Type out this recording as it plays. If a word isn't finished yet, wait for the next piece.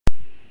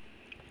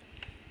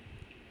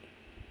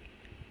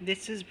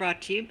This is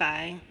brought to you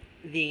by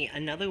the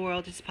Another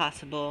World is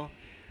Possible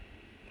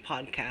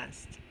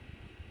podcast,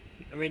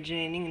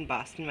 originating in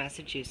Boston,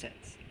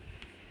 Massachusetts.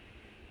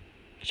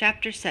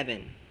 Chapter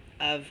 7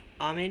 of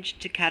Homage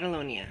to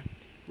Catalonia,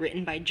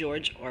 written by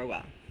George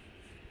Orwell.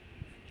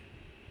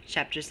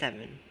 Chapter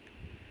 7.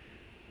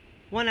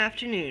 One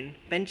afternoon,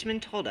 Benjamin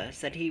told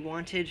us that he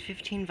wanted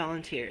 15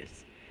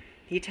 volunteers.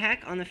 The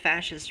attack on the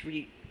fascist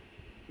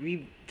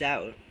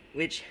redoubt,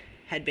 which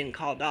had been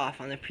called off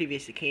on the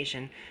previous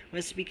occasion,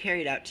 was to be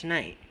carried out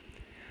tonight.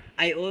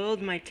 I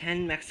oiled my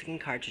 10 Mexican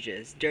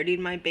cartridges, dirtied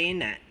my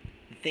bayonet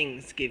 —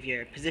 things give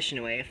your position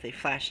away if they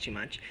flash too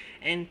much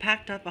 — and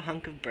packed up a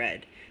hunk of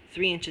bread,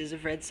 3 inches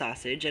of red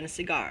sausage, and a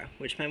cigar,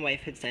 which my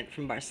wife had sent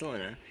from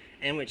Barcelona,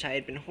 and which I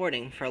had been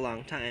hoarding for a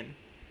long time.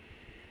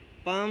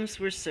 Bombs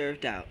were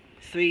served out,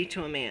 3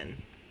 to a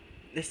man.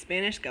 The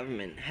Spanish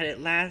government had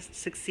at last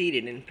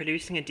succeeded in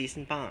producing a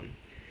decent bomb.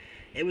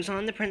 It was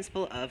on the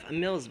principle of a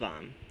Mills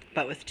bomb,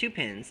 but with 2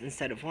 pins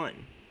instead of 1.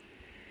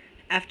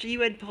 After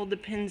you had pulled the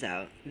pins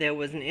out, there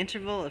was an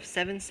interval of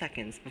 7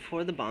 seconds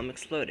before the bomb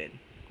exploded.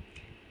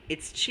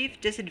 Its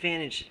chief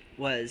disadvantage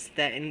was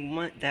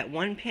that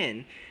one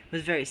pin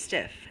was very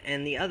stiff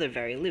and the other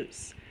very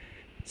loose,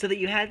 so that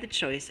you had the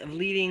choice of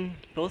leaving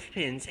both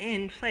pins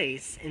in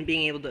place and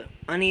being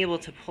unable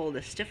to pull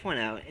the stiff one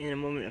out in a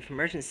moment of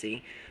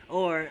emergency,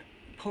 or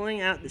pulling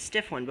out the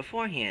stiff one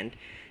beforehand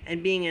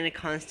and being in a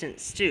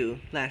constant stew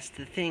lest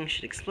the thing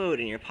should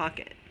explode in your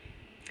pocket.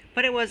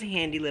 But it was a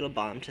handy little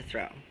bomb to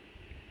throw.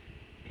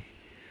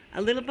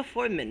 A little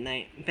before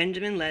midnight,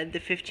 Benjamin led the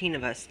 15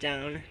 of us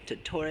down to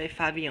Torre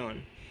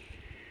Fabian.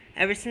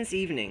 Ever since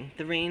evening,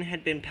 the rain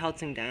had been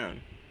pelting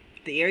down.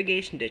 The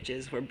irrigation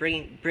ditches were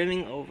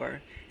brimming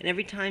over, and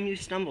every time you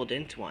stumbled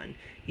into one,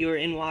 you were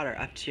in water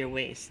up to your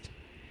waist.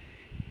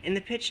 In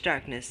the pitch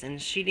darkness and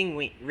sheeting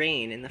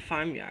rain in the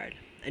farmyard,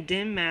 a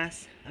dim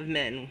mass of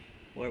men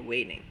were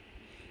waiting.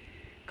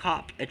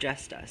 Kopp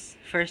addressed us,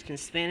 first in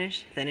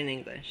Spanish, then in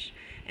English,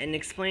 and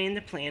explained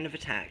the plan of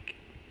attack.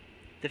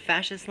 The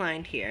fascist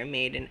line here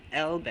made an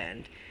L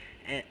bend,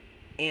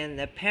 and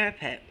the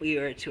parapet we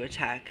were to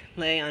attack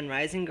lay on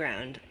rising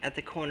ground at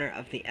the corner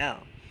of the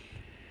L.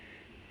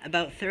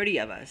 About 30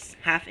 of us,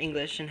 half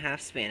English and half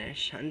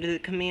Spanish, under the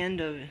command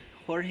of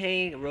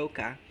Jorge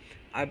Roca,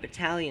 our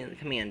battalion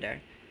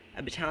commander —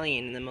 a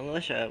battalion in the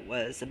militia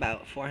was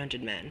about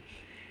 400 men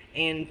 —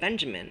 and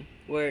Benjamin,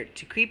 were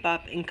to creep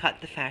up and cut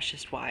the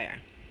fascist wire.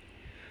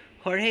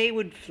 Jorge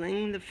would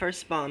fling the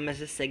first bomb as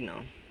a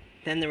signal.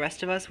 Then the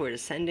rest of us were to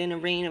send in a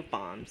rain of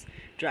bombs,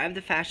 drive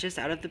the fascists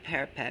out of the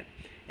parapet,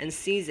 and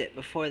seize it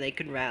before they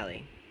could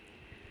rally.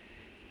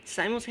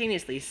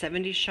 Simultaneously,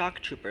 70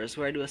 shock troopers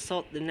were to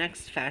assault the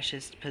next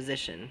fascist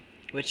position,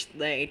 which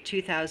lay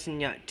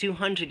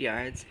 200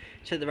 yards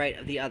to the right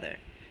of the other,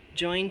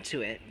 joined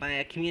to it by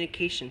a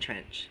communication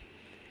trench.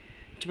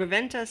 To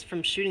prevent us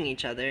from shooting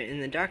each other in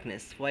the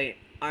darkness, white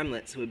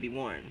armlets would be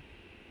worn.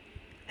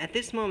 At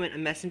this moment, a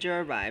messenger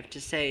arrived to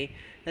say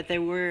that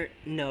there were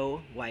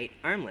no white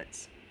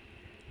armlets.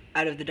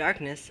 Out of the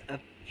darkness, a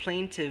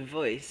plaintive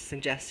voice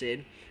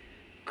suggested,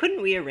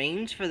 "Couldn't we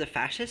arrange for the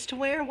fascists to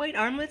wear white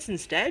armlets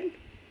instead?"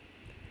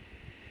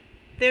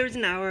 There was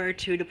an hour or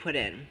 2 to put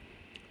in.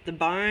 The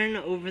barn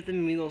over the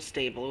mule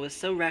stable was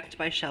so wrecked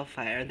by shell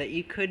fire that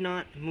you could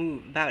not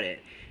move about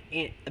in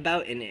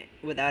it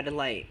without a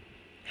light.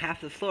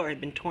 Half the floor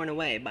had been torn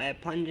away by a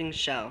plunging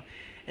shell,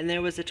 and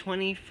there was a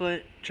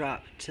 20-foot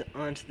drop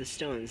onto the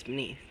stones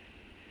beneath.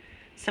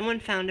 Someone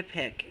found a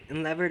pick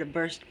and levered a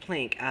burst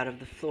plank out of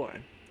the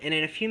floor, and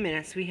in a few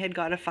minutes we had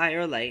got a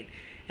fire alight,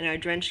 and our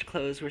drenched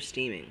clothes were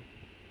steaming.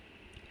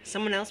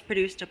 Someone else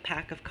produced a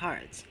pack of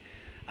cards.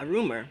 A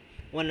rumor,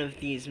 one of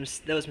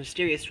those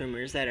mysterious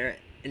rumors that are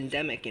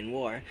endemic in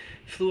war,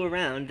 flew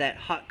around that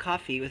hot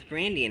coffee with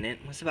brandy in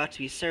it was about to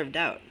be served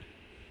out.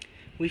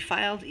 We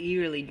filed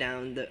eagerly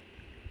down the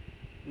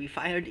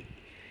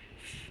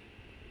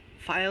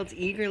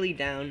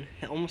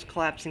almost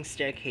collapsing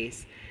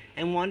staircase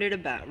and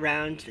wandered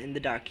round in the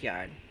dark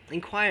yard,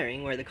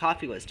 inquiring where the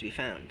coffee was to be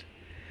found.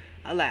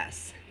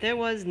 Alas, there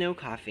was no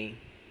coffee.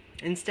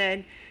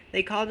 Instead,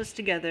 they called us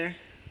together,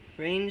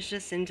 ranged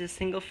us into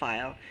single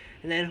file,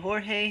 and then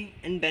Jorge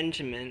and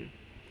Benjamin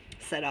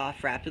set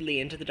off rapidly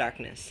into the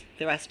darkness,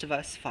 the rest of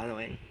us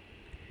following.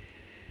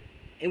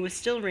 It was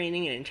still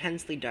raining and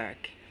intensely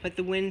dark, but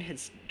the wind had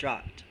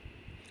dropped.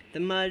 The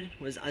mud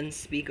was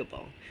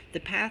unspeakable. The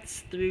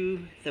paths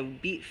through the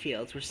beet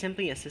fields were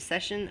simply a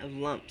succession of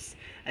lumps,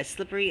 as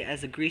slippery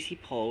as a greasy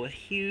pole, with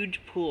huge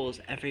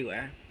pools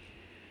everywhere.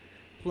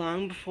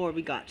 Long before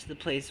we got to the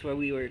place where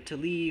we were to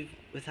leave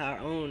with our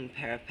own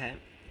parapet,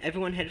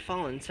 everyone had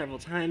fallen several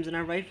times, and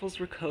our rifles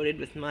were coated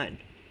with mud.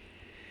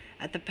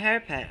 At the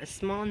parapet, a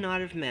small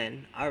knot of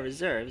men, our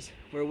reserves,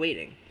 were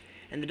waiting,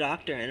 and the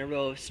doctor and a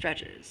row of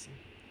stretchers.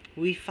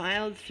 We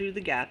filed through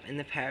the gap in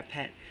the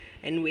parapet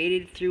and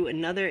waded through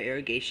another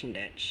irrigation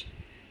ditch.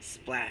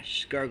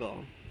 Splash,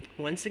 gurgle,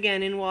 once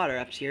again in water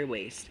up to your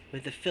waist,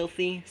 with the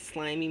filthy,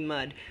 slimy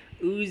mud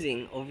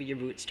oozing over your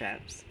boot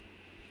tops.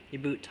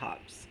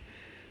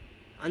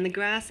 On the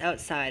grass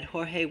outside,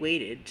 Jorge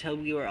waited till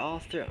we were all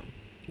through.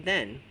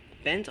 Then,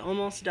 bent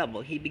almost double,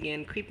 he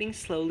began creeping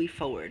slowly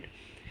forward.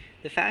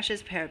 The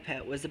fascist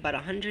parapet was about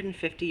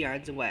 150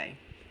 yards away.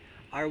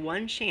 Our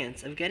one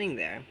chance of getting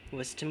there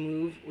was to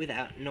move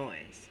without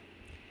noise.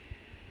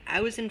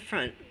 I was in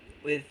front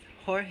with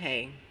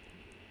Jorge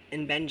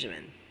and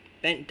Benjamin,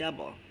 bent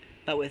double,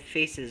 but with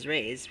faces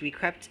raised. We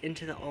crept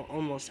into the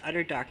almost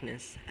utter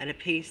darkness at a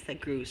pace that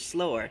grew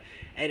slower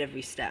at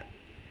every step.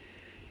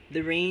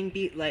 The rain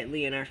beat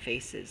lightly in our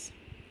faces.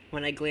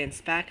 When I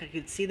glanced back, I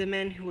could see the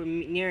men who were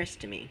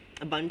nearest to me,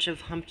 a bunch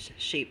of humped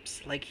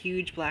shapes like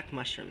huge black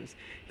mushrooms,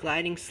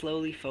 gliding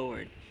slowly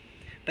forward.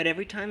 But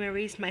every time I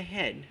raised my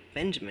head,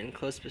 Benjamin,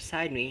 close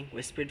beside me,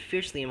 whispered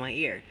fiercely in my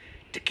ear,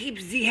 "To keep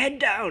the head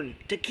down!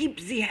 To keep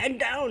the head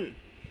down!"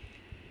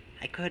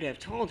 I could have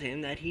told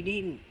him that he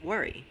needn't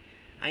worry.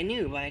 I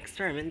knew by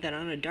experiment that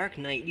on a dark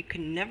night you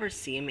could never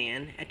see a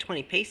man at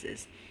 20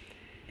 paces.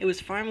 It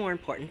was far more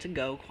important to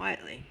go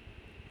quietly.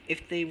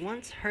 If they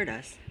once heard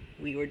us,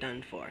 we were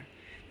done for.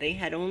 They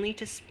had only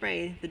to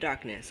spray the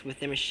darkness with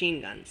their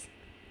machine guns,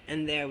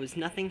 and there was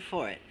nothing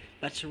for it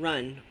but to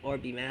run or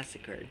be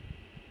massacred.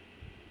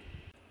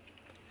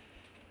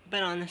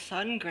 But on the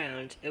sodden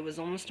ground, it was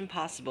almost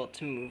impossible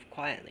to move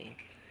quietly.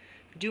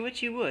 Do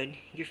what you would,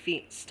 your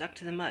feet stuck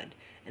to the mud,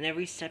 and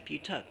every step you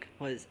took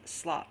was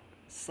slop,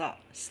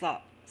 slop,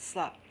 slop,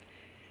 slop.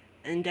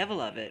 And the devil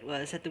of it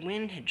was that the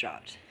wind had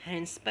dropped, and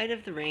in spite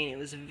of the rain, it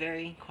was a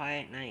very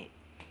quiet night.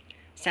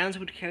 Sounds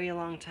would carry a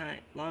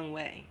long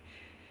way.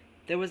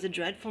 There was a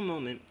dreadful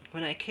moment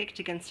when I kicked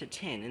against a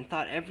tin and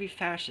thought every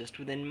fascist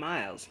within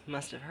miles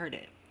must have heard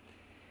it.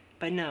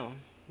 But no,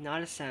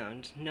 not a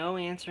sound, no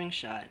answering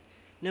shot,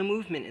 no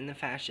movement in the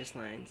fascist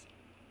lines.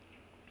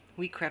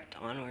 We crept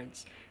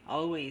onwards,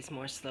 always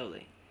more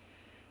slowly.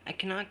 I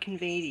cannot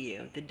convey to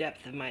you the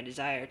depth of my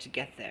desire to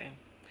get there,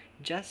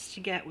 just to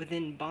get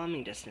within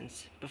bombing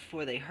distance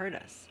before they hurt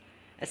us.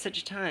 At such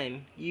a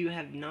time, you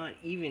have not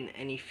even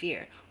any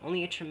fear,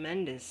 only a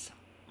tremendous,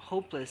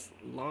 hopeless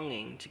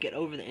longing to get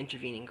over the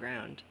intervening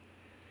ground.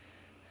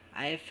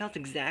 I have felt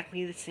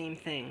exactly the same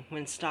thing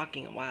when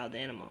stalking a wild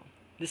animal.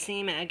 The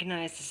same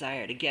agonized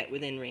desire to get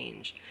within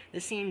range, the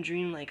same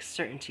dreamlike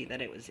certainty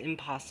that it was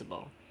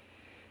impossible.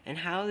 And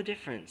how the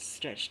difference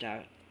stretched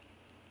out.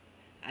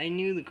 I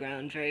knew the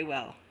ground very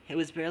well. It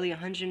was barely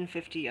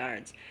 150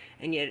 yards,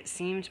 and yet it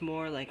seemed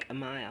more like a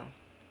mile.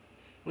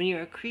 When you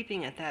are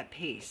creeping at that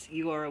pace,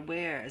 you are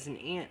aware, as an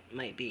ant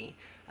might be,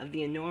 of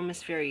the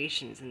enormous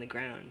variations in the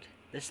ground.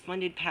 The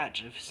splendid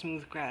patch of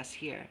smooth grass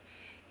here,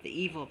 the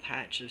evil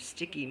patch of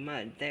sticky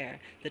mud there,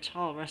 the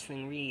tall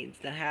rustling reeds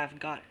that have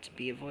got to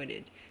be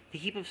avoided, the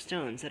heap of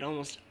stones that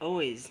almost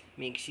always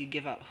makes you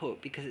give up hope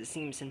because it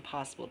seems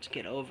impossible to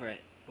get over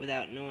it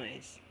without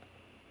noise.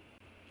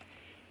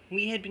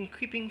 We had been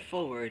creeping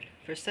forward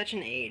for such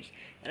an age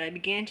that I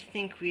began to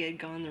think we had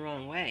gone the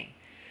wrong way.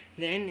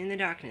 Then, in the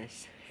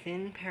darkness,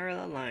 thin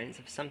parallel lines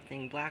of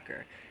something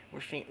blacker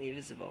were faintly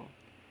visible.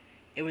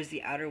 It was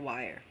the outer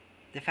wire.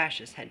 The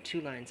fascist had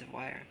 2 lines of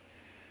wire.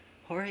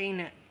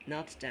 Jorge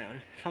knelt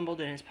down, fumbled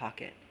in his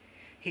pocket.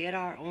 He had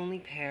our only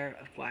pair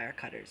of wire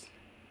cutters.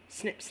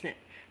 Snip, snip,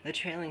 the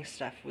trailing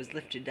stuff was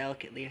lifted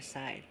delicately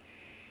aside.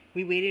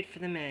 We waited for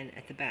the men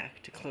at the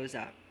back to close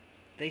up.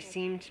 They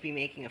seemed to be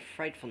making a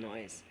frightful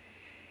noise.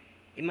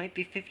 It might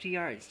be 50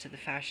 yards to the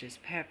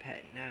fascist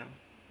parapet now.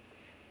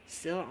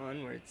 Still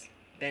onwards,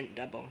 bent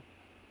double.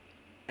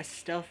 A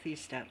stealthy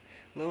step,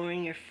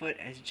 lowering your foot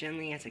as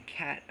gently as a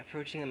cat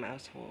approaching a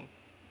mouse hole.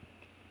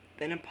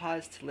 Then a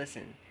pause to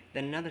listen,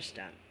 then another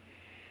step.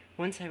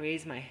 Once I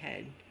raised my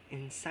head.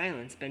 In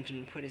silence,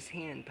 Benjamin put his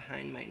hand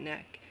behind my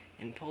neck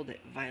and pulled it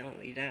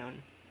violently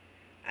down.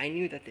 I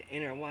knew that the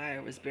inner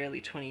wire was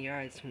barely 20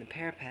 yards from the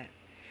parapet.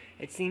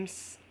 It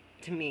seems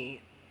to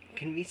me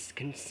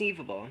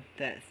conceivable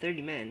that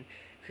 30 men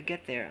could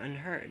get there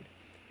unheard.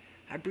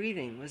 Our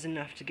breathing was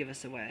enough to give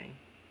us away.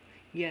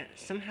 Yet,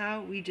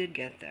 somehow, we did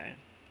get there.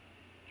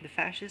 The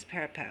fascist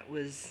parapet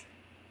was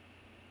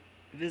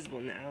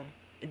visible now,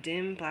 a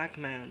dim black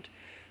mound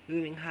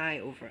looming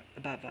high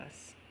above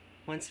us.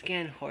 Once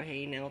again,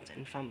 Jorge knelt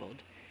and fumbled.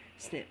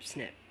 Snip,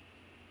 snip.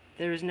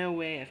 There was no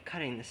way of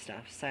cutting the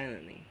stuff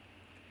silently.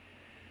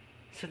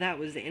 So that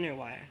was the inner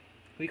wire.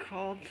 We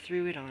crawled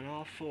through it on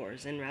all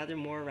fours, and rather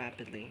more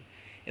rapidly.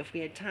 If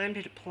we had time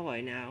to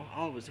deploy now,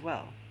 all was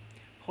well.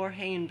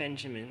 Jorge and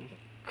Benjamin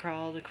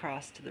crawled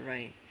across to the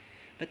right,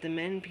 but the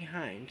men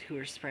behind, who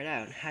were spread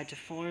out, had to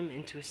form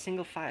into a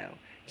single file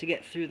to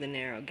get through the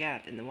narrow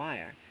gap in the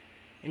wire.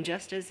 And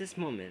just as this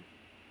moment,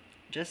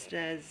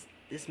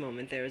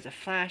 there was a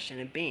flash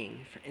and a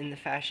bang in the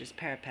fascist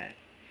parapet.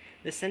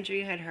 The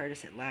sentry had heard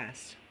us at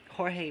last.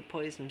 Jorge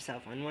poised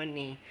himself on one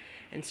knee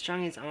and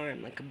strung his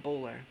arm like a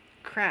bowler.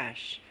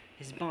 Crash!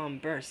 His bomb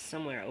burst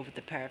somewhere over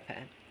the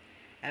parapet.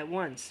 At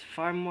once,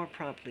 far more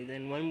promptly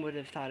than one would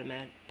have thought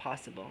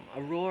possible,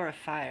 a roar of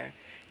fire,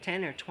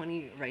 10 or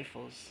 20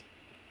 rifles,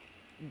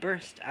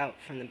 burst out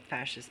from the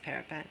fascist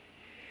parapet.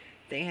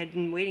 They had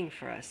been waiting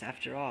for us,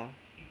 after all.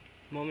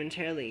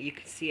 Momentarily, you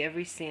could see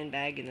every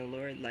sandbag in the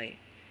lurid light.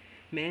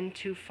 Men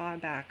too far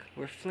back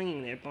were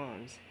flinging their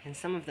bombs, and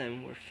some of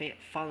them were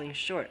falling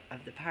short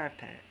of the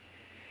parapet.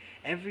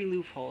 Every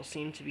loophole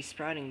seemed to be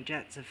sprouting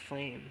jets of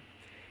flame.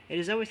 It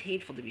is always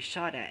hateful to be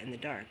shot at in the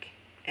dark.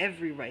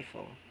 Every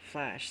rifle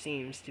flash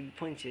seems to be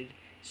pointed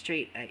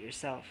straight at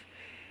yourself.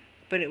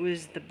 But it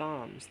was the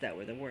bombs that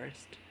were the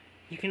worst.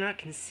 You cannot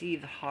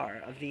conceive the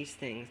horror of these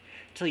things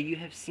till you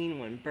have seen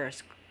one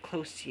burst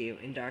close to you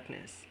in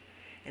darkness.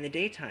 In the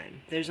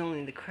daytime, there is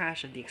only the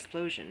crash of the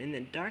explosion. In the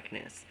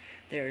darkness,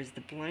 there is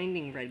the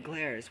blinding red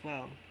glare as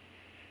well.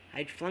 I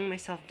had flung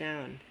myself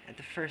down at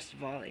the first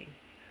volley.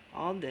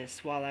 All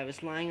this while I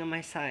was lying on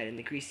my side in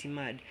the greasy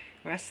mud,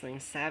 wrestling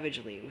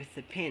savagely with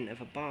the pin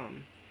of a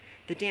bomb.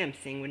 The damned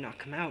thing would not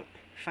come out.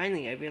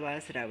 Finally, I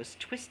realized that I was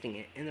twisting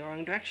it in the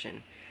wrong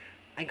direction.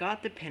 I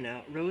got the pin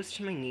out, rose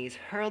to my knees,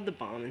 hurled the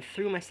bomb, and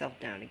threw myself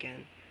down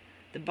again.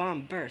 The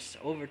bomb burst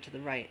over to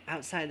the right,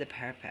 outside the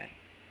parapet.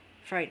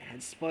 Fright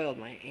had spoiled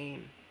my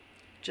aim.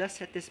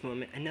 Just at this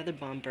moment, another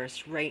bomb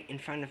burst right in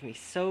front of me,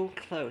 so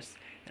close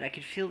that I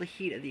could feel the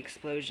heat of the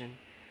explosion.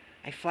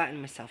 I flattened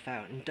myself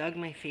out and dug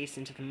my face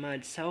into the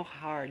mud so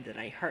hard that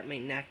I hurt my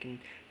neck and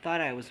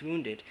thought I was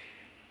wounded.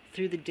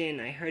 Through the din,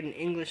 I heard an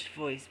English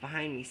voice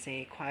behind me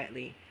say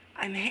quietly,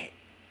 "I'm hit."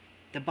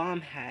 The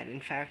bomb had, in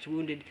fact,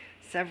 wounded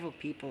several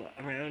people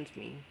around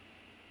me.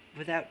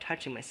 Without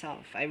touching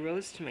myself, I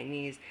rose to my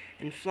knees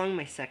and flung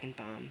my second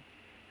bomb.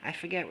 I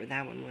forget where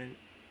that one went.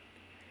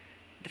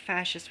 The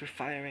fascists were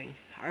firing.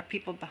 Our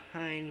people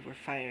behind were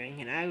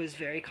firing, and I was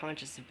very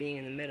conscious of being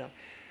in the middle.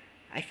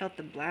 I felt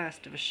the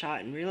blast of a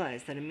shot and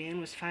realized that a man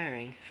was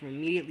firing from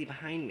immediately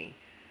behind me.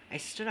 I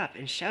stood up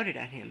and shouted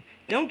at him,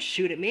 "Don't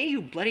shoot at me,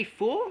 you bloody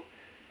fool!"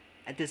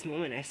 At this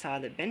moment I saw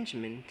that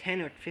Benjamin,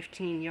 10 or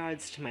 15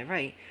 yards to my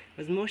right,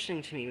 was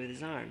motioning to me with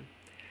his arm.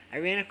 I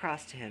ran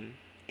across to him.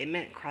 It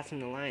meant crossing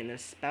the line of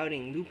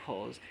spouting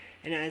loopholes,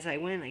 and as I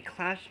went I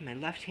clapped my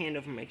left hand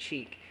over my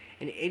cheek,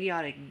 an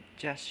idiotic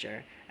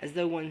gesture, as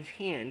though one's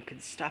hand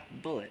could stop a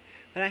bullet,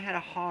 but I had a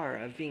horror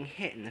of being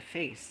hit in the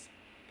face.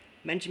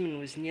 Benjamin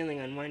was kneeling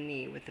on one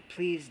knee with a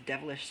pleased,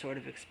 devilish sort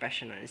of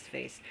expression on his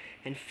face,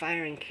 and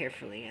firing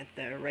carefully at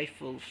the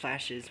rifle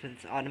flashes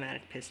with his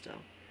automatic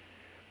pistol.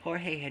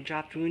 Jorge had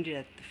dropped wounded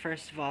at the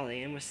first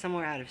volley and was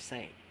somewhere out of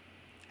sight.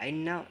 I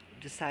knelt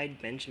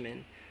beside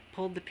Benjamin,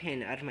 pulled the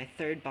pin out of my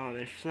third bomb,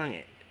 and flung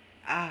it.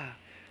 Ah!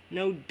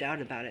 No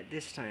doubt about it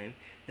this time.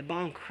 The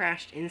bomb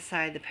crashed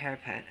inside the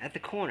parapet, at the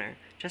corner,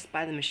 just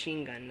by the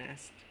machine gun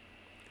nest.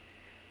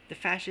 The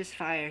fascist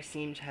fire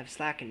seemed to have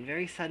slackened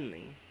very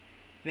suddenly.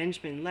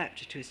 Benjamin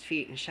leapt to his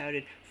feet and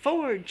shouted,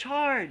 "Forward,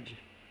 charge!"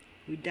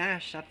 We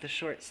dashed up the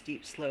short,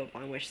 steep slope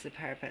on which the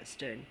parapet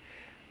stood.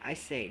 I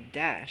say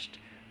dashed.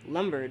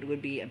 Lumbered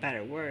would be a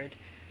better word.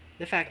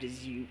 The fact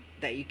is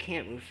that you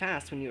can't move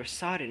fast when you are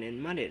sodden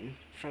and mudded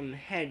from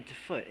head to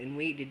foot and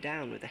weighted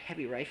down with a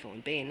heavy rifle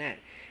and bayonet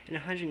and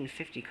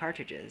 150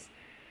 cartridges.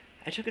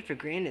 I took it for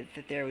granted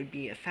that there would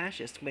be a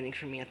fascist waiting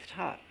for me at the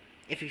top.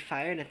 If he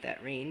fired at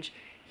that range,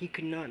 he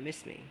could not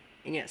miss me,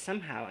 and yet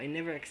somehow I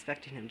never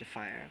expected him to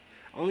fire,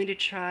 only to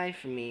try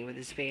for me with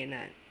his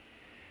bayonet.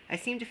 I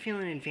seemed to feel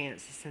in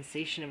advance the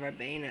sensation of our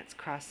bayonets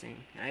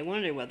crossing, and I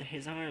wondered whether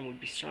his arm would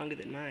be stronger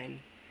than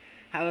mine.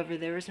 However,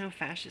 there was no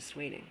fascist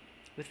waiting.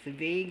 With the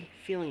vague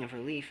feeling of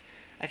relief,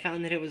 I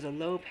found that it was a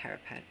low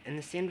parapet, and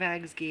the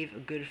sandbags gave a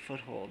good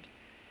foothold.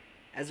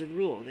 As a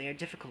rule, they are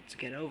difficult to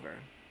get over.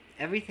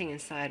 Everything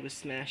inside was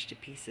smashed to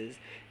pieces,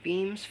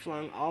 beams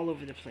flung all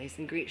over the place,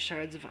 and great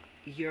shards of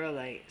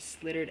urolite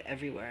slittered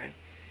everywhere.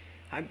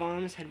 Our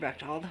bombs had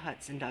wrecked all the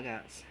huts and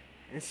dugouts,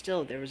 and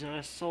still there was not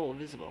a soul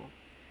visible.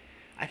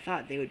 I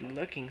thought they would be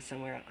lurking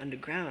somewhere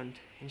underground,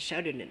 and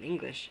shouted in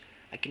English,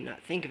 I could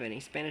not think of any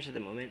Spanish at the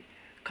moment,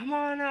 "Come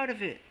on out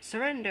of it!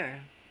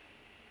 Surrender!"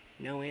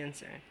 No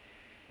answer.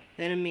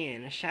 Then a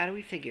man, a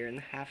shadowy figure in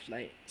the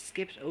half-light,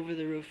 skipped over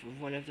the roof of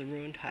one of the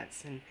ruined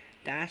huts and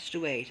dashed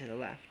away to the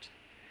left.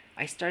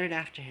 I started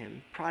after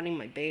him, prodding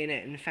my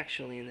bayonet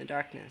ineffectually in the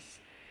darkness.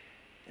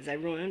 As I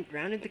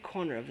rounded the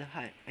corner of the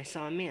hut, I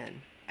saw a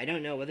man, I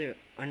don't know whether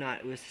or not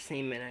it was the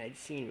same man I had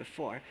seen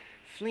before,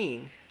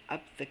 fleeing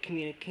up the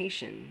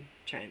communication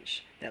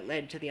trench that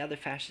led to the other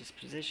fascist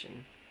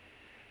position.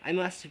 I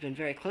must have been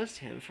very close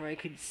to him, for I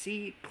could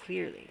see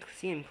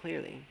him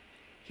clearly.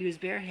 He was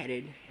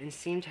bareheaded and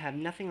seemed to have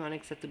nothing on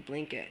except a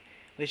blanket,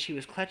 which he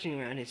was clutching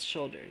around his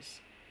shoulders.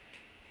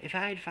 If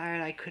I had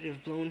fired, I could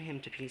have blown him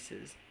to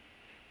pieces.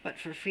 But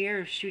for fear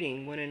of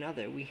shooting one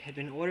another, we had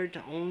been ordered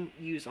to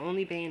use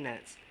only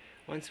bayonets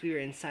once we were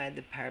inside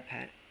the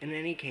parapet. In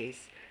any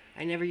case,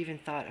 I never even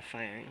thought of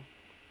firing.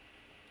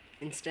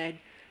 Instead,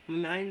 my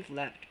mind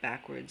leapt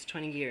backwards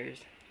 20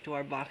 years to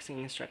our boxing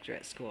instructor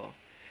at school,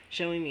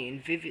 showing me in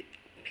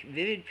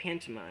vivid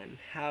pantomime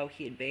how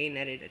he had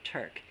bayoneted a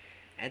Turk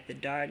at the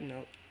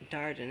Dardanelles.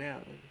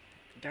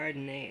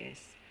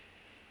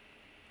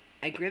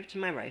 I gripped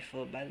my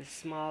rifle by the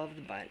small of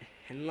the butt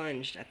and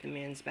lunged at the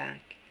man's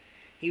back.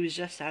 He was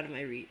just out of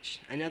my reach.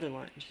 Another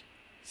lunge.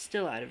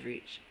 Still out of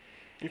reach.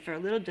 And for a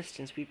little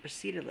distance we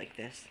proceeded like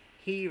this,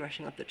 he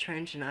rushing up the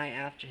trench and I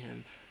after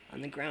him,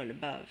 on the ground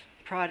above,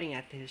 prodding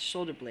at his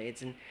shoulder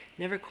blades and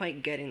never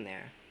quite getting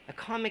there. A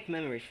comic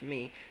memory for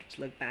me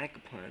to look back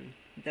upon,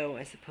 though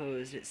I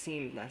suppose it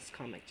seemed less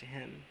comic to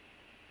him.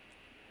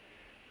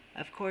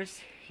 Of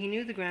course, he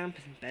knew the ground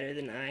better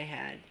than I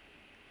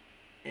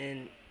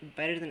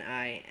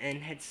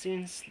and had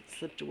soon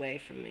slipped away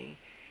from me.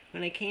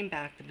 When I came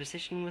back, the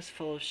position was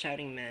full of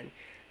shouting men.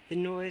 The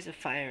noise of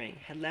firing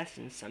had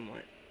lessened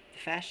somewhat. The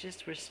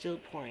fascists were still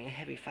pouring a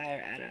heavy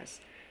fire at us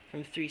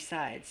from 3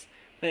 sides,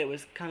 but it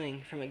was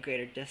coming from a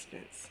greater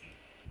distance.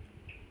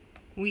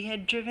 We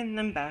had driven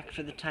them back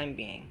for the time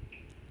being.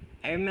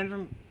 I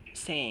remember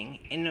saying,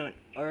 in an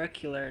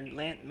oracular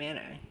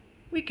manner,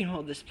 "We can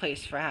hold this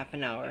place for half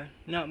an hour,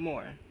 not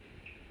more."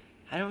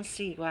 I don't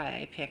see why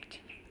I picked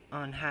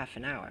on half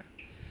an hour.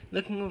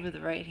 Looking over the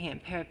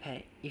right-hand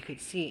parapet, you could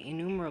see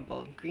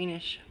innumerable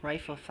greenish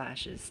rifle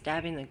flashes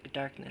stabbing the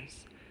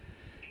darkness.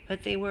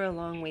 But they were a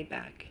long way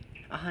back,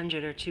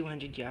 100 or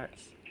 200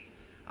 yards.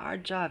 Our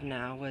job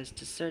now was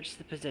to search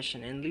the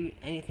position and loot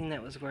anything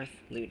that was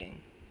worth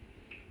looting.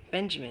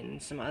 Benjamin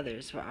and some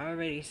others were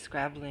already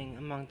scrabbling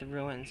among the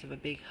ruins of a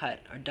big hut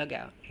or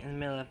dugout in the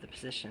middle of the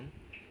position.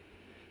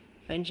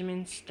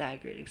 Benjamin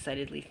staggered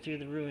excitedly through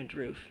the ruined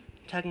roof,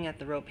 tugging at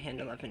the rope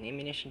handle of an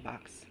ammunition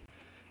box.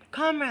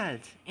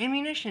 "Comrades,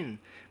 ammunition!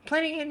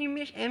 Plenty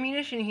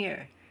ammunition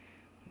here!"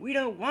 "We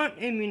don't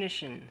want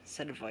ammunition,"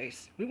 said a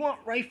voice. "We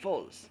want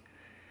rifles."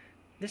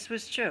 This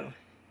was true.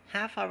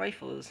 Half our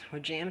rifles were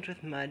jammed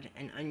with mud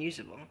and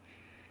unusable.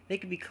 They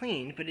could be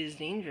cleaned, but it is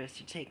dangerous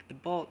to take the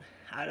bolt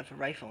out of a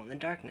rifle in the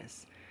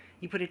darkness.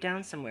 You put it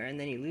down somewhere and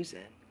then you lose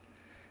it.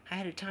 I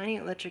had a tiny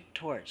electric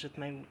torch with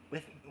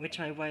which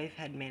my wife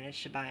had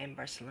managed to buy in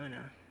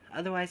Barcelona.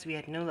 Otherwise, we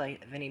had no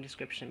light of any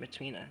description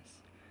between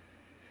us.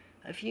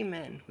 A few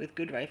men with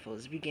good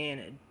rifles began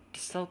a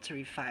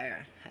desultory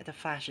fire at the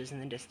flashes in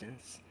the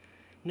distance.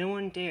 No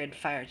one dared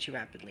fire too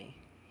rapidly.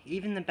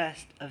 Even the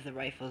best of the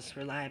rifles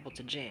were liable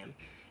to jam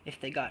if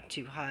they got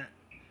too hot.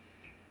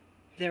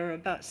 There were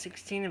about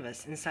 16 of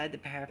us inside the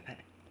parapet,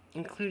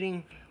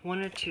 including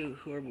 1 or 2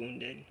 who were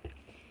wounded.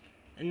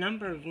 A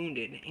number of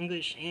wounded,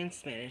 English and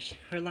Spanish,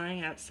 were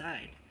lying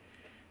outside.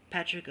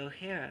 Patrick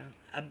O'Hara,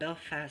 a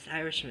Belfast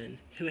Irishman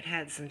who had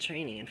had some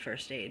training in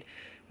first aid,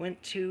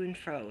 went to and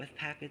fro with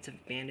packets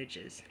of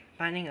bandages,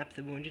 binding up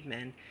the wounded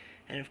men,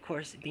 and of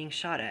course being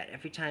shot at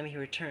every time he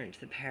returned to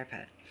the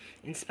parapet,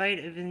 in spite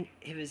of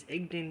his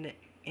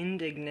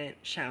indignant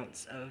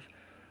shouts of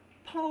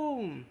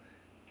 "Pome!"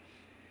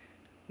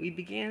 We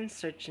began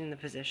searching the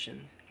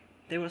position.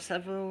 There were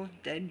several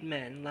dead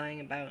men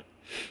lying about,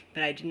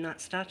 but I did not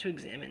stop to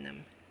examine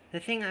them. The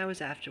thing I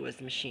was after was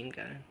the machine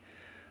gun.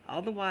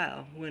 All the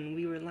while, when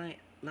we were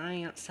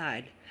lying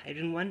outside, I had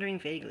been wondering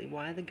vaguely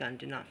why the gun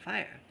did not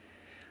fire.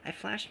 I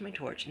flashed my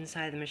torch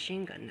inside the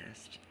machine gun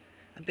nest.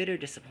 A bitter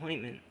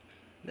disappointment.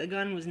 The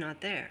gun was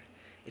not there.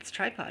 Its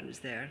tripod was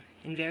there,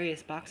 and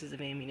various boxes of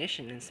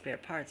ammunition and spare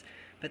parts,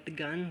 but the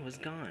gun was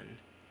gone.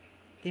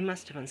 They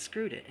must have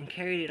unscrewed it and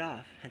carried it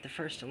off at the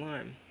first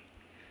alarm.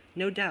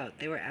 No doubt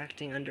they were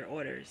acting under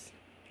orders,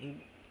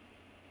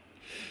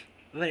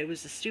 but it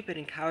was a stupid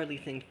and cowardly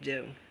thing to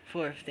do,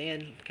 for if they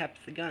had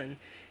kept the gun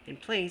in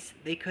place,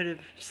 they could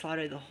have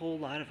slaughtered the whole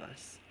lot of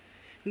us.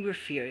 We were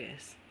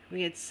furious.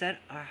 We had set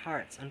our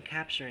hearts on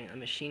capturing a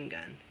machine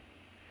gun.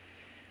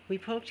 We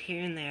poked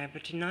here and there,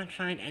 but did not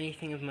find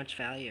anything of much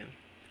value.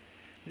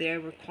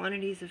 There were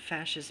quantities of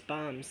fascist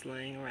bombs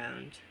lying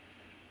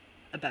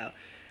about,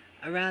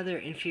 a rather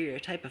inferior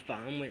type of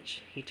bomb,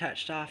 which he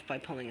touched off by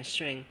pulling a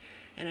string,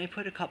 and I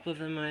put a couple of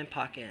them in my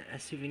pocket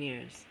as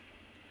souvenirs.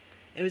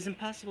 It was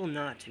impossible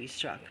not to be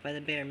struck by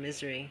the bare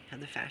misery of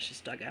the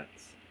fascist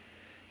dugouts.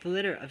 The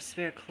litter of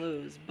spare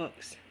clothes,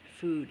 books,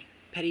 food,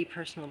 petty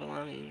personal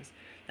belongings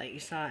that you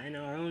saw in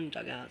our own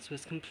dugouts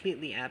was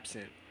completely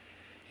absent.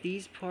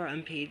 These poor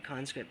unpaid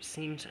conscripts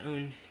seemed to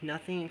own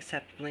nothing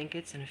except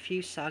blankets and a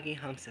few soggy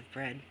hunks of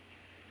bread.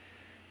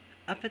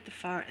 Up at the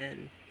far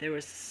end, there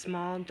was a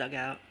small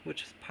dugout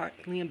which was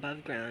partly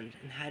above ground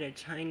and had a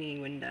tiny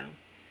window.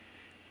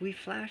 We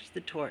flashed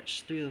the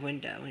torch through the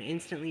window and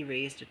instantly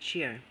raised a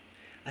cheer.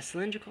 A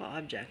cylindrical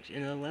object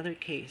in a leather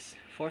case,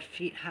 4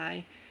 feet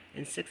high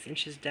and 6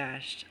 inches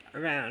dashed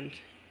around,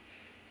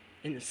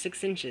 and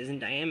 6 inches in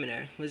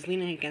diameter, was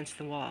leaning against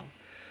the wall,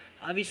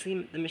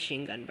 obviously the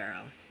machine gun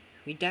barrel.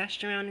 We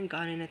dashed around and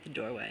got in at the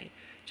doorway,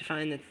 to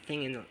find that the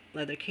thing in the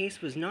leather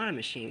case was not a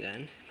machine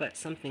gun, but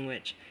something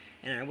which,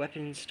 in our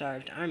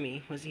weapon-starved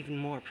army, was even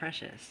more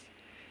precious.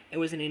 It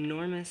was an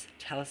enormous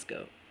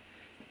telescope,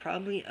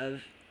 probably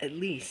of at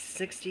least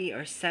 60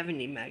 or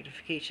 70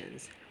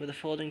 magnifications, with a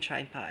folding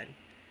tripod.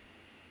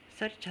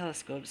 Such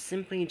telescopes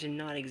simply did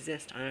not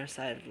exist on our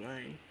side of the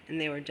line,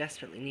 and they were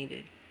desperately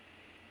needed.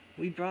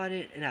 We brought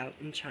it out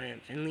in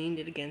triumph and leaned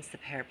it against the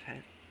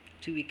parapet,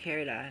 to be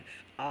carried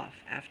off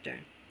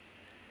after.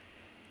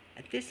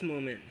 At this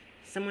moment,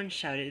 someone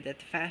shouted that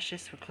the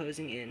fascists were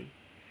closing in.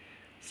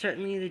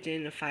 Certainly the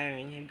din of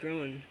firing had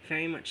grown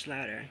very much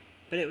louder,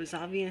 but it was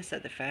obvious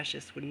that the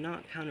fascists would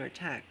not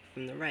counterattack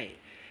from the right,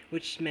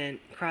 which meant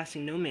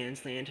crossing no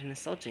man's land and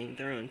assaulting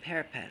their own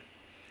parapet.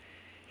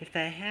 If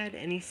they had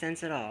any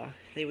sense at all,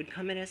 they would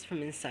come at us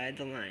from inside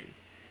the line.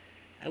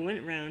 I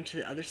went round to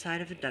the other side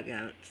of the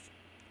dugouts.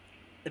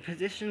 The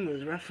position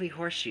was roughly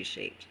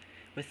horseshoe-shaped,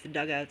 with the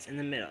dugouts in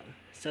the middle,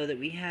 so that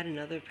we had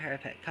another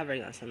parapet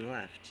covering us on the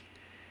left.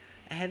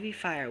 A heavy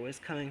fire was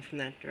coming from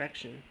that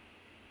direction,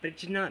 but it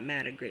did not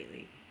matter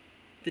greatly.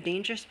 The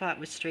danger spot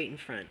was straight in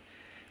front,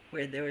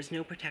 where there was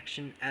no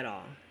protection at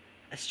all.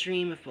 A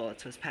stream of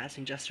bullets was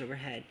passing just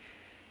overhead.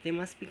 They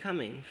must be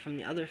coming from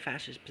the other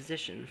fascist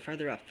position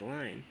further up the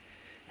line.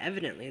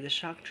 Evidently, the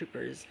shock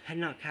troopers had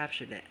not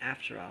captured it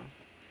after all.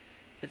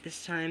 But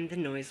this time the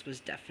noise was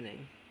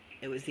deafening.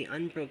 It was the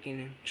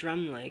unbroken,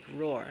 drum-like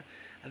roar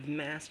of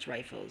massed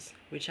rifles,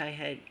 which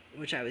I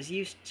was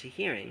used to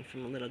hearing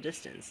from a little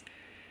distance.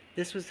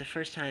 This was the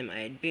first time I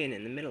had been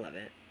in the middle of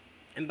it,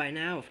 and by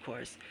now, of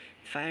course,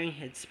 the firing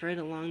had spread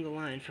along the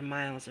line for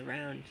miles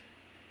around.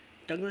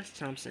 Douglas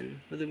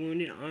Thompson, with a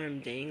wounded arm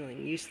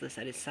dangling useless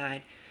at his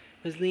side,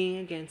 was leaning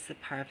against the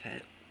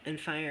parapet and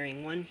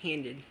firing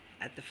one-handed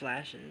at the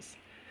flashes.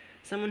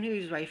 Someone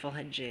whose rifle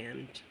had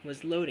jammed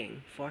was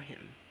loading for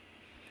him.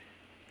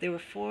 There were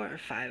 4 or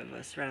 5 of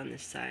us round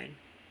this side.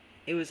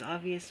 It was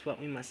obvious what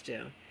we must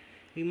do.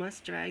 We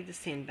must drag the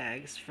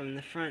sandbags from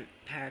the front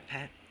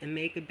parapet and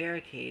make a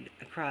barricade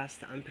across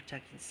the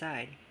unprotected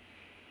side.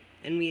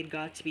 And we had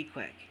got to be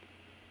quick.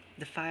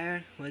 The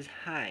fire was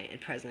high at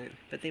present,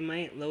 but they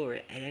might lower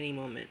it at any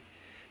moment.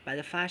 By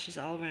the flashes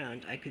all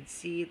round, I could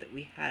see that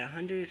we had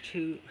 100 or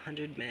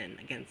 200 men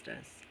against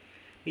us.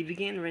 We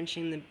began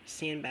wrenching the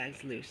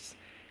sandbags loose,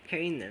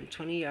 carrying them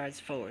 20 yards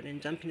forward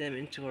and dumping them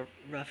into a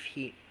rough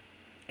heap.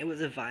 It was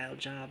a vile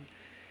job.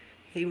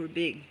 They were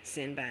big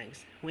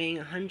sandbags, weighing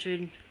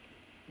 100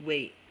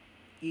 weight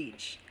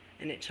each,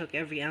 and it took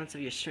every ounce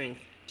of your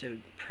strength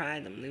to pry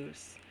them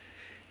loose.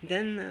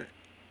 Then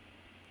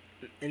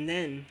the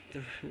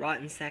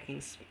rotten sack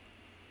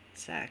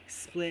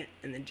split,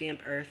 and the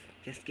damp earth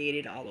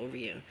cascaded all over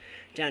you,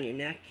 down your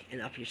neck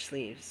and up your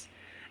sleeves.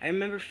 I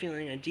remember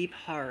feeling a deep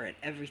horror at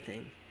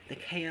everything: the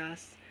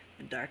chaos,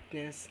 the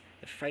darkness,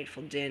 the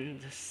frightful din,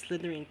 the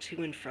slithering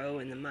to and fro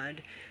in the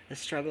mud, the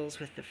struggles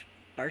with the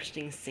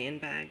bursting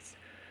sandbags,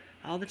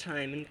 all the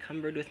time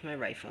encumbered with my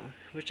rifle,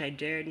 which I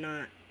dared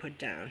not put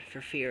down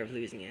for fear of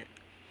losing it.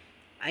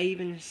 I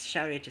even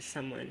shouted to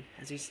someone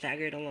as we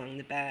staggered along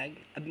with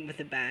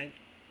the bag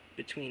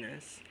between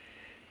us,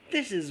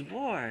 "This is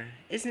war!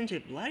 Isn't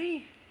it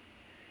bloody?"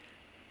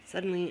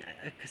 Suddenly,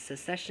 a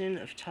succession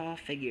of tall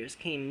figures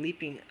came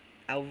leaping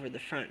over the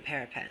front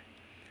parapet.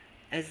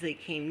 As they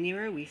came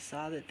nearer, we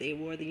saw that they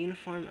wore the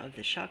uniform of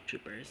the shock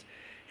troopers,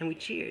 and we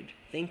cheered,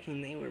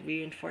 thinking they were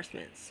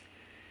reinforcements.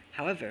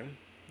 However,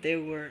 there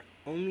were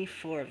only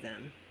 4 of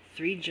them,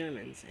 3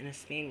 Germans and a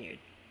Spaniard.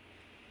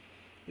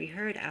 We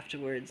heard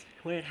afterwards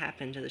what had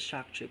happened to the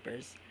shock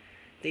troopers.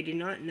 They did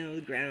not know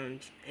the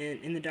ground,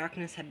 and in the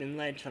darkness had been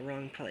led to the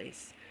wrong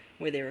place,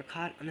 where they were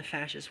caught on the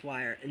fascist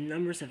wire, and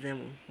numbers of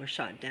them were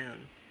shot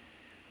down.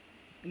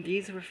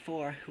 These were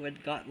 4 who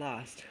had got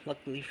lost,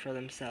 luckily for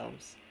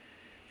themselves.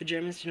 The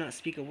Germans did not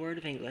speak a word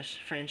of English,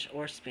 French,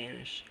 or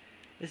Spanish.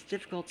 With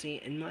difficulty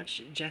and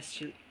much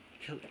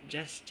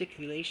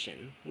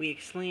gesticulation, we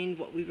explained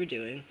what we were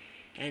doing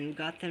and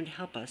got them to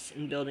help us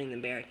in building the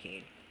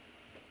barricade.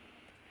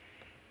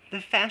 The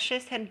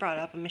fascists had brought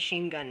up a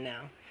machine gun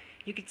now.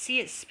 You could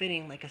see it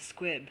spitting like a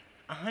squib,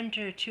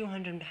 100 or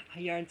 200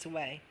 yards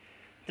away.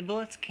 The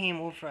bullets came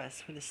over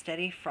us with a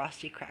steady,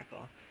 frosty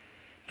crackle.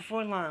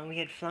 Before long, we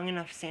had flung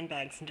enough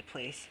sandbags into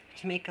place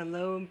to make a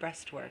low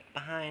breastwork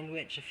behind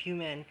which a few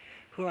men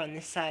who were on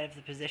this side of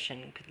the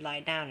position could lie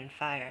down and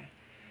fire.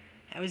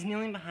 I was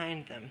kneeling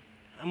behind them.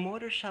 A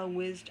mortar shell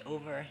whizzed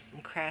over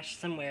and crashed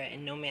somewhere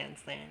in no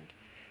man's land.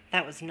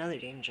 That was another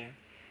danger,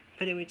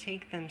 but it would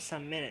take them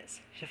some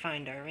minutes to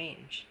find our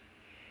range.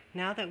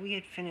 Now that we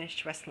had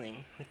finished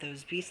wrestling with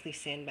those beastly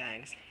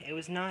sandbags, it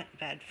was not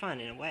bad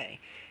fun in a way.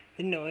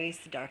 The noise,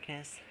 the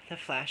darkness, the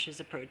flashes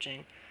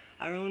approaching,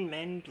 our own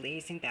men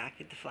blazing back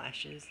at the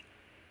flashes.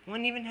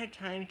 One even had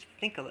time to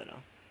think a little.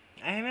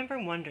 I remember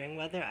wondering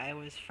whether I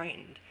was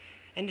frightened,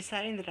 and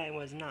deciding that I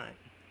was not.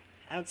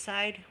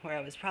 Outside, where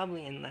I was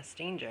probably in less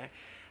danger,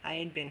 I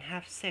had been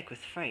half sick with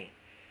fright.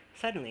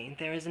 Suddenly,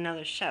 there was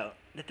another shout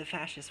that the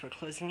fascists were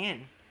closing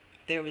in.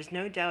 There was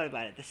no doubt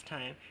about it this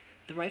time.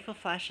 The rifle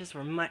flashes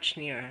were much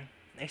nearer.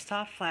 I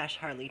saw a flash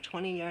hardly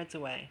 20 yards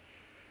away.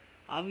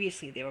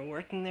 Obviously, they were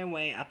working their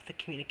way up the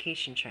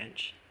communication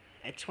trench.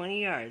 At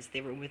 20 yards,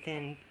 they were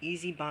within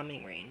easy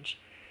bombing range.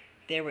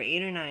 There were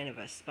 8 or 9 of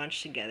us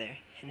bunched together,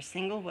 and a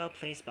single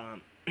well-placed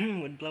bomb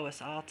would blow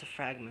us all to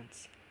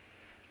fragments.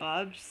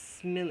 Bob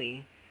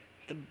Smiley,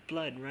 the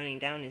blood running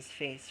down his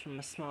face from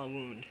a small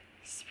wound,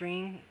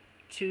 sprang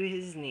to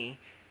his knee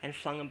and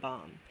flung a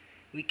bomb.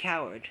 We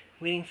cowered,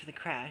 waiting for the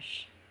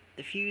crash.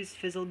 The fuse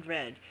fizzled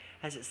red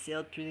as it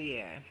sailed through the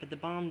air, but the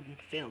bomb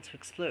failed to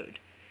explode.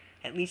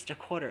 At least a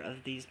quarter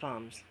of these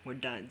bombs were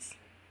duds.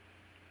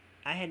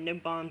 I had no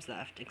bombs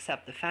left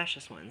except the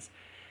fascist ones,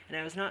 and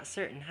I was not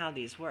certain how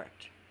these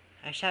worked.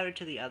 I shouted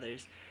to the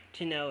others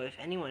to know if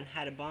anyone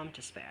had a bomb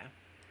to spare.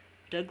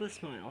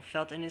 Douglas Moyle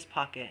felt in his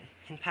pocket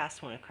and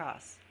passed one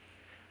across.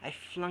 I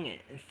flung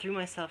it and threw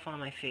myself on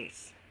my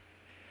face.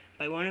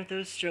 By one of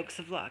those strokes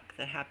of luck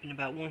that happen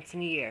about once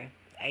in a year,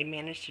 I had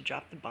managed to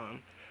drop the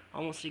bomb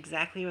almost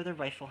exactly where the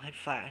rifle had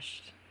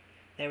flashed.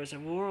 There was a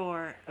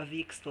roar of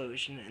the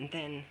explosion, and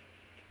then,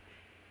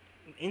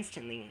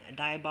 instantly, a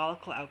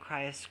diabolical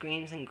outcry of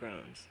screams and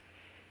groans.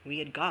 We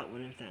had got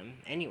one of them,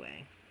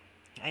 anyway.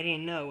 I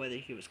didn't know whether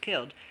he was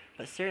killed,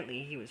 but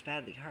certainly he was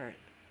badly hurt.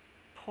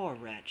 Poor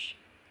wretch.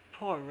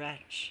 Poor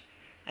wretch.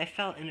 I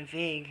felt a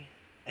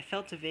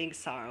vague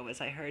sorrow as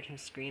I heard him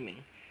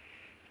screaming,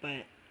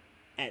 but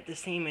at the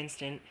same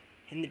instant,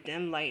 in the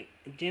dim light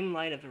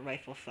of the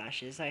rifle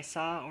flashes, I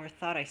saw, or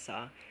thought I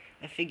saw,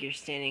 a figure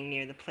standing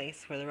near the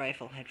place where the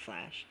rifle had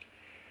flashed.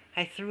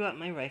 I threw up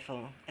my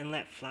rifle and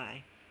let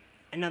fly.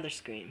 Another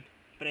scream,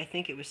 but I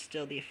think it was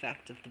still the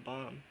effect of the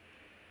bomb.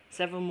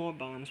 Several more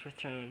bombs were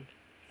thrown.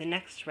 The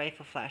next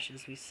rifle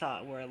flashes we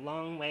saw were a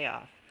long way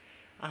off,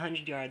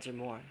 100 yards or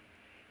more,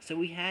 so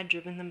we had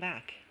driven them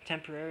back,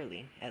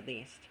 temporarily, at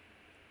least.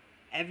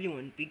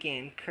 Everyone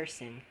began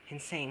cursing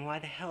and saying why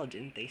the hell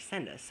didn't they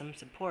send us some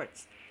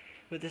supports.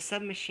 With a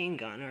submachine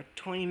gun or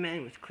 20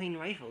 men with clean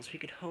rifles, we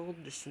could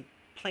hold this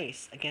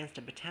place against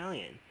a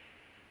battalion.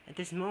 At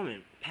this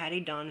moment, Paddy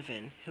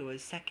Donovan, who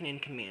was second in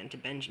command to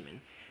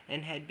Benjamin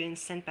and had been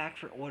sent back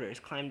for orders,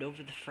 climbed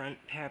over the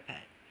front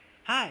parapet.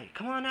 "Hi,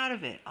 come on out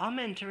of it. All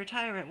men to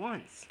retire at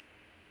once."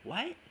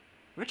 "What?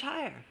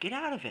 Retire. Get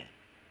out of it."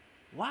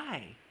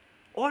 "Why?"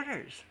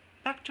 "Orders.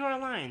 Back to our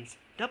lines.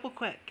 Double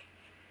quick."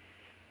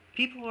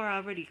 People were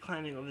already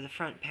climbing over the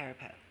front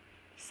parapet.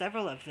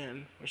 Several of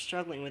them were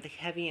struggling with a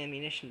heavy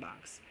ammunition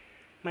box.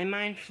 My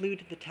mind flew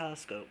to the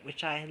telescope,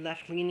 which I had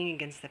left leaning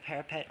against the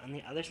parapet on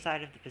the other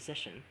side of the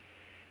position.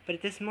 But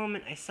at this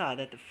moment I saw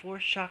that the 4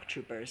 shock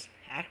troopers,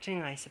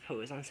 acting, I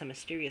suppose, on some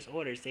mysterious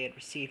orders they had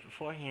received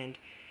beforehand,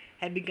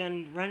 had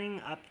begun running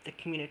up the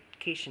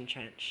communication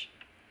trench.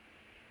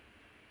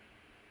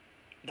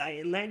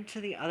 I led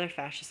to the other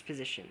fascist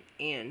position,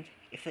 and,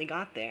 if they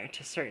got there,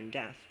 to certain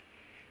death.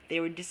 They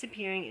were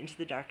disappearing into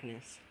the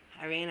darkness.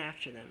 I ran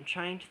after them,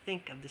 trying to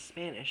think of the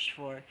Spanish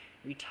for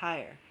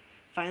retire.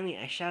 Finally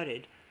I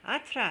shouted,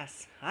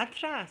 "Atrás!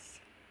 Atrás!"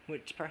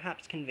 which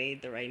perhaps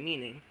conveyed the right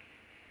meaning.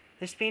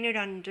 The Spaniard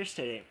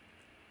understood it,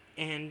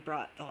 and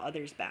brought the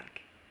others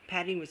back.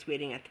 Paddy was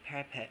waiting at the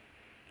parapet.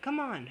 "Come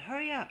on,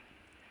 hurry up!"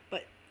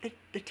 "But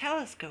the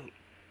telescope!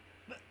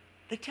 But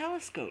the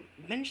telescope!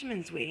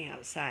 Benjamin's waiting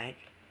outside."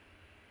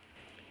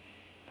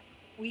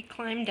 We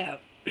climbed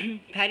out.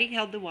 Paddy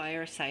held the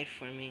wire aside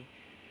for me.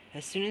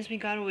 As soon as we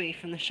got away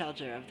from the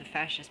shelter of the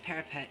fascist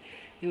parapet,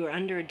 we were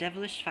under a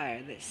devilish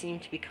fire that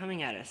seemed to be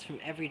coming at us from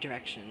every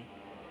direction.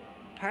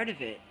 Part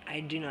of it, I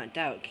do not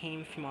doubt,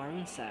 came from our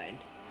own side,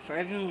 for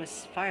everyone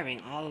was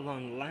firing all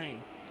along the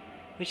line.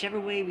 Whichever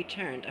way we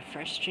turned, a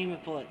fresh stream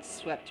of bullets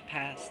swept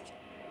past.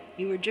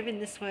 We were driven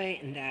this way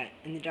and that,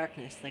 in the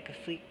darkness, like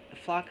a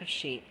flock of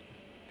sheep.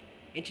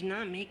 It did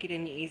not make it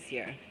any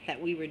easier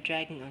that we were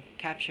dragging a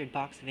captured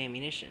box of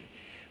ammunition,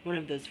 one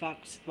of those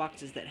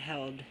boxes that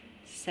held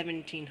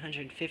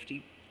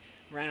 1,750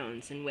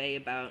 rounds and weigh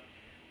about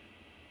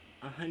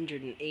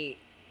 108,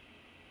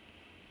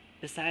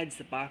 besides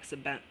the box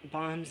of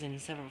bombs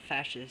and several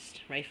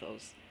fascist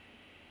rifles.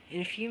 In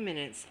a few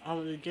minutes,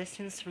 although the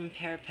distance from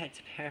parapet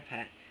to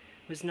parapet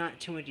was not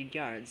 200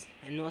 yards,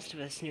 and most of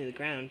us knew the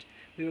ground,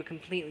 we were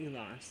completely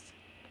lost.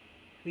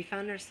 We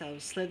found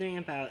ourselves slithering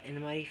about in a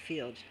muddy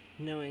field,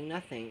 knowing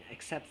nothing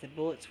except that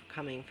bullets were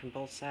coming from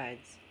both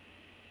sides.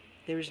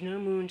 There was no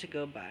moon to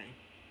go by,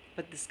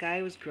 but the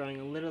sky was growing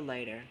a little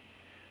lighter.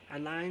 Our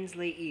lines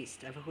lay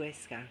east of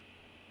Huesca.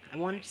 I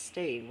wanted to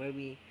stay where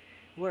we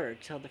were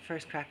till the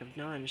first crack of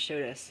dawn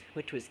showed us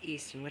which was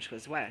east and which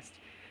was west,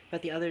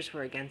 but the others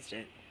were against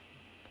it.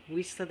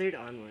 We slithered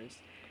onwards,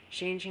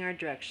 changing our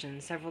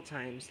direction several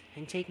times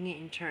and taking it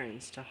in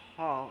turns to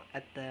haul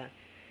at the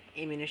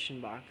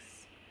ammunition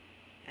box.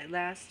 At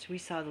last we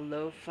saw the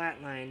low,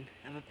 flat line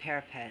of a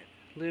parapet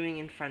looming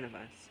in front of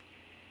us.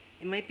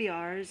 It might be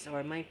ours, or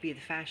it might be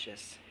the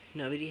fascists.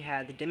 Nobody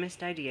had the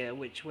dimmest idea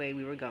which way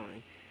we were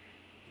going.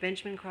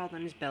 Benjamin crawled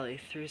on his belly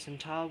through some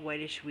tall,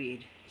 whitish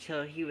weed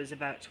till he was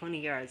about 20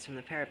 yards from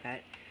the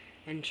parapet,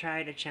 and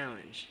tried a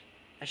challenge.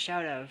 A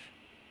shout of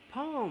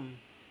 "Pome!"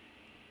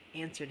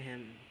 answered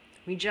him.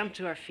 We jumped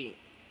to our feet,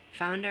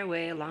 found our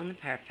way along the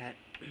parapet,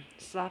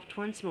 slopped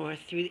once more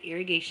through the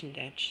irrigation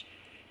ditch,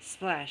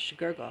 splash,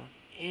 gurgle,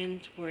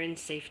 and were in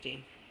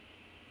safety.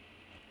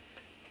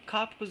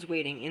 Kopp was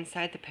waiting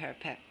inside the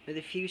parapet with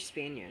a few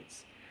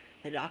Spaniards.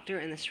 The doctor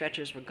and the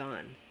stretchers were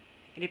gone.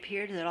 It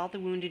appeared that all the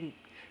wounded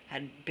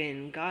had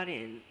been got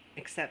in,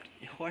 except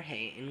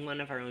Jorge and one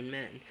of our own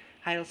men,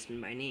 Hiddleston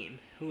by name,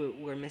 who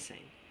were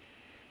missing.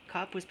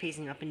 Kopp was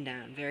pacing up and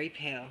down, very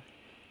pale.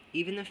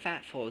 Even the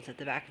fat folds at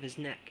the back of his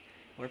neck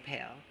were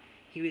pale.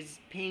 He was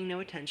paying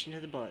no attention to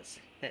the bullets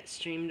that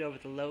streamed over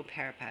the low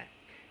parapet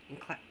and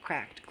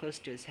cracked close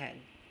to his head.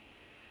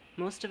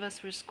 Most of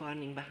us were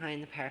squatting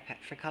behind the parapet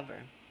for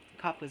cover.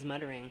 Kopp was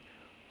muttering,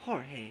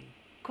 "Jorge,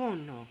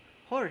 cono,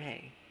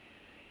 Jorge."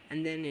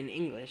 And then in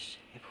English,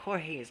 "If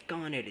Jorge is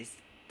gone, it is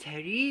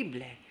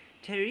terrible,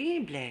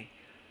 terrible."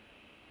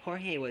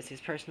 Jorge was his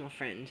personal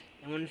friend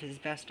and one of his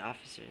best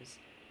officers.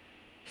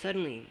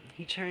 Suddenly,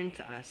 he turned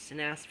to us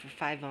and asked for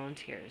 5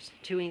 volunteers,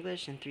 2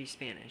 English and 3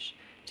 Spanish,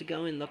 to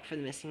go and look for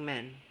the missing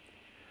men.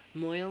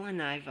 Moyle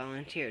and I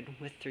volunteered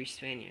with 3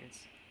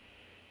 Spaniards.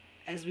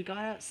 As we got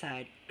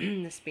outside,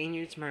 the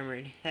Spaniards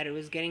murmured that it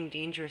was getting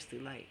dangerously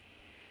light.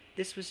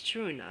 This was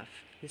true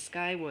enough. The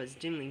sky was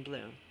dimly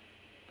blue.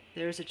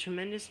 There was a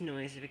tremendous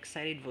noise of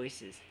excited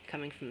voices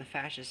coming from the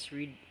fascist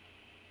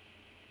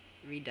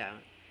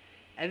redoubt.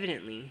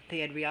 Evidently, they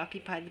had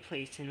reoccupied the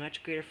place in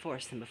much greater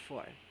force than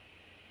before.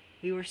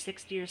 We were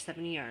 60 or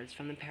 70 yards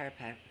from the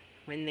parapet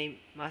when they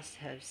must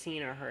have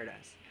seen or heard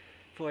us,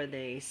 for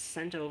they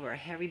sent over a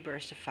heavy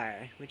burst of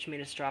fire which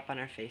made us drop on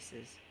our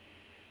faces.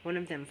 One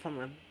of them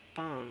flung a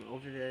bomb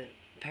over the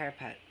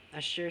parapet,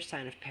 a sure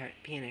sign of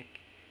panic.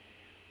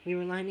 We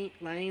were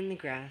lying in the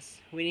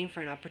grass, waiting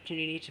for an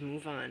opportunity to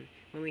move on,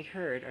 when we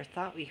heard, or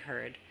thought we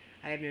heard,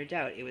 I have no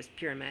doubt it was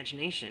pure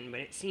imagination, but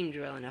it seemed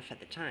real enough at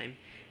the time,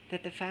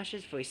 that the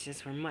fascist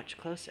voices were much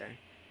closer.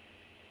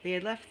 They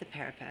had left the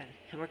parapet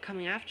and were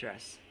coming after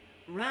us.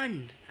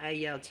 "Run!" I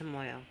yelled to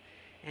Moyle,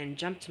 and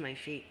jumped to my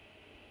feet.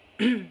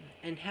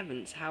 And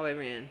heavens, how I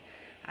ran!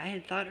 I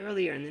had thought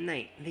earlier in the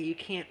night that you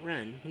can't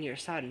run when you are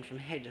sodden from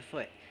head to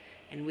foot,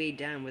 and weighed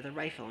down with a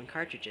rifle and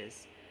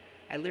cartridges.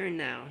 I learn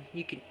now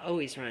you can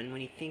always run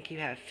when you think you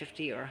have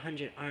 50 or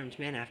 100 armed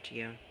men after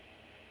you.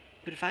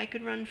 But if I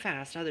could run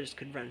fast, others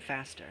could run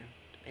faster.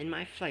 In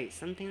my flight,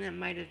 something that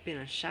might have been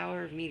a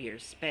shower of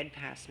meteors sped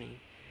past me.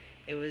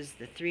 It was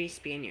the 3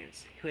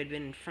 Spaniards who had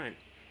been in front.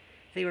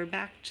 They were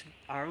back to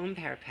our own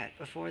parapet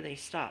before they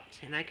stopped,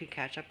 and I could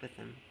catch up with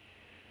them.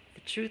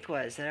 The truth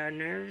was that our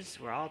nerves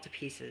were all to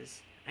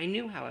pieces. I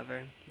knew,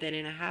 however, that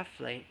in a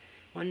half-flight,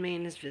 1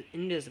 man is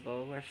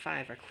invisible where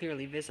 5 are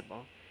clearly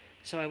visible,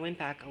 so I went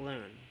back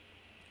alone.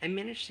 I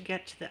managed to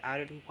get to the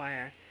outer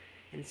wire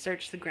and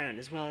search the ground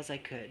as well as I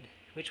could,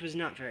 which was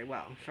not very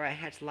well, for I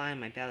had to lie on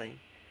my belly.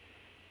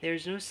 There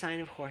was no sign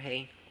of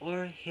Jorge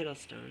or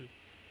Hiddleston,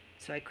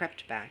 so I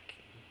crept back.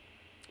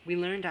 We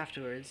learned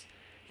afterwards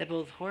that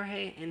both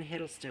Jorge and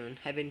Hiddleston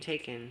had been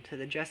taken to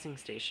the dressing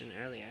station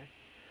earlier.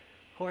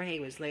 Jorge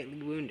was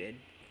lightly wounded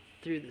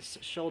through the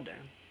shoulder.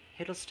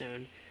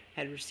 Hiddleston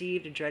had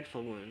received a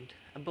dreadful wound,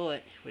 a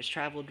bullet which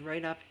traveled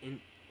right up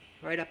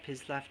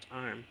his left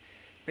arm,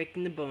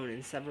 breaking the bone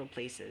in several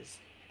places.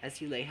 As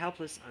he lay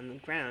helpless on the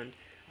ground,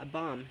 a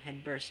bomb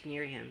had burst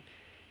near him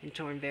and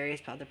torn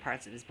various other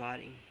parts of his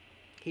body.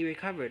 He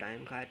recovered, I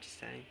am glad to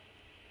say.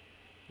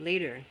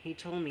 Later, he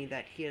told me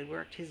that he had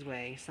worked his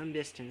way some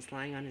distance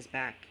lying on his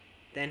back,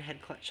 then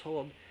had clutched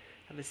hold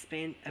of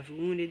a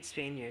wounded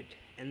Spaniard,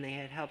 and they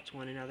had helped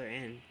one another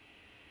in.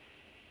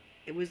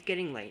 It was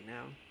getting late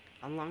now.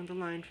 Along the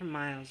line for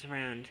miles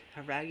around,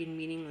 a ragged,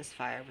 meaningless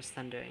fire was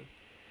thundering,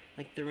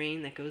 like the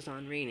rain that goes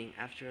on raining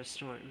after a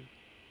storm.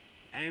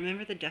 I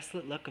remember the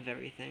desolate look of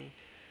everything,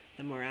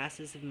 the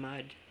morasses of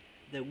mud,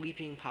 the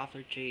weeping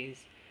poplar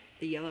trees,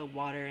 the yellow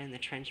water in the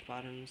trench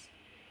bottoms,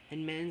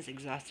 and men's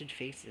exhausted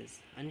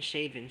faces,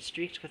 unshaven,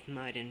 streaked with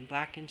mud, and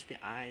blackened to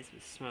the eyes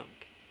with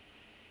smoke.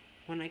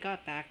 When I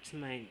got back to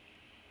my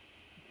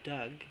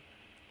dugout,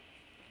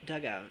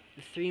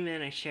 the 3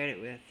 men I shared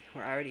it with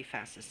were already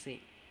fast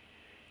asleep.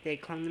 They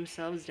had clung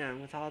themselves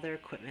down with all their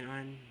equipment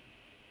on,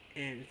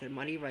 and their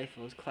muddy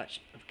rifles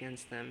clutched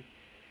against them.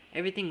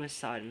 Everything was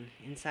sodden,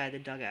 inside the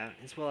dugout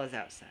as well as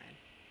outside.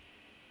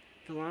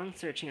 For long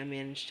searching, I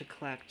managed to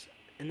collect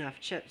enough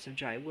chips of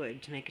dry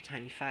wood to make a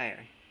tiny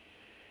fire.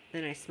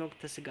 Then I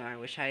smoked the cigar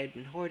which I had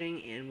been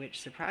hoarding and which,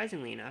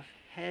 surprisingly enough,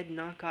 had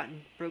not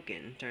gotten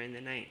broken during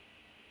the night.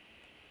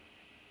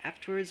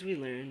 Afterwards we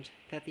learned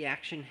that the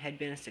action had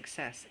been a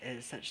success,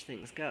 as such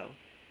things go.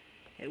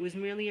 It was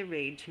merely a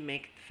raid to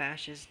make the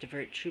fascists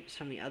divert troops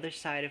from the other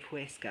side of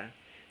Huesca,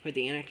 where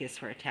the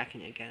anarchists were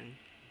attacking again.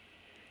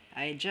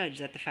 I had judged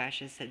that the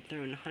fascists had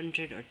thrown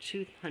 100 or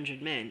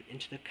 200 men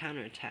into the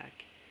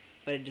counterattack,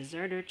 but a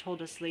deserter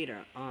told us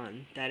later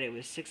on that it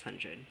was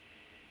 600.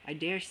 I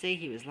dare say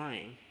he was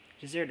lying.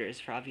 Deserters,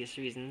 for obvious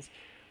reasons,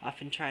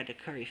 often try to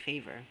curry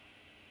favor.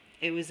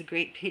 It was a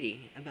great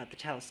pity about the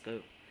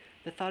telescope.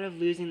 The thought of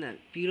losing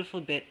that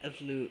beautiful bit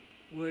of loot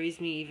worries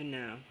me even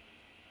now.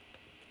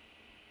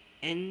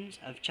 End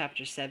of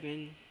Chapter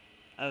 7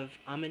 of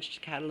Homage to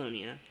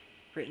Catalonia,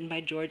 written by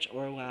George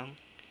Orwell,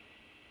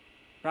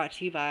 brought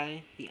to you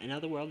by the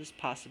Another World is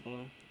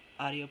Possible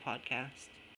audio podcast.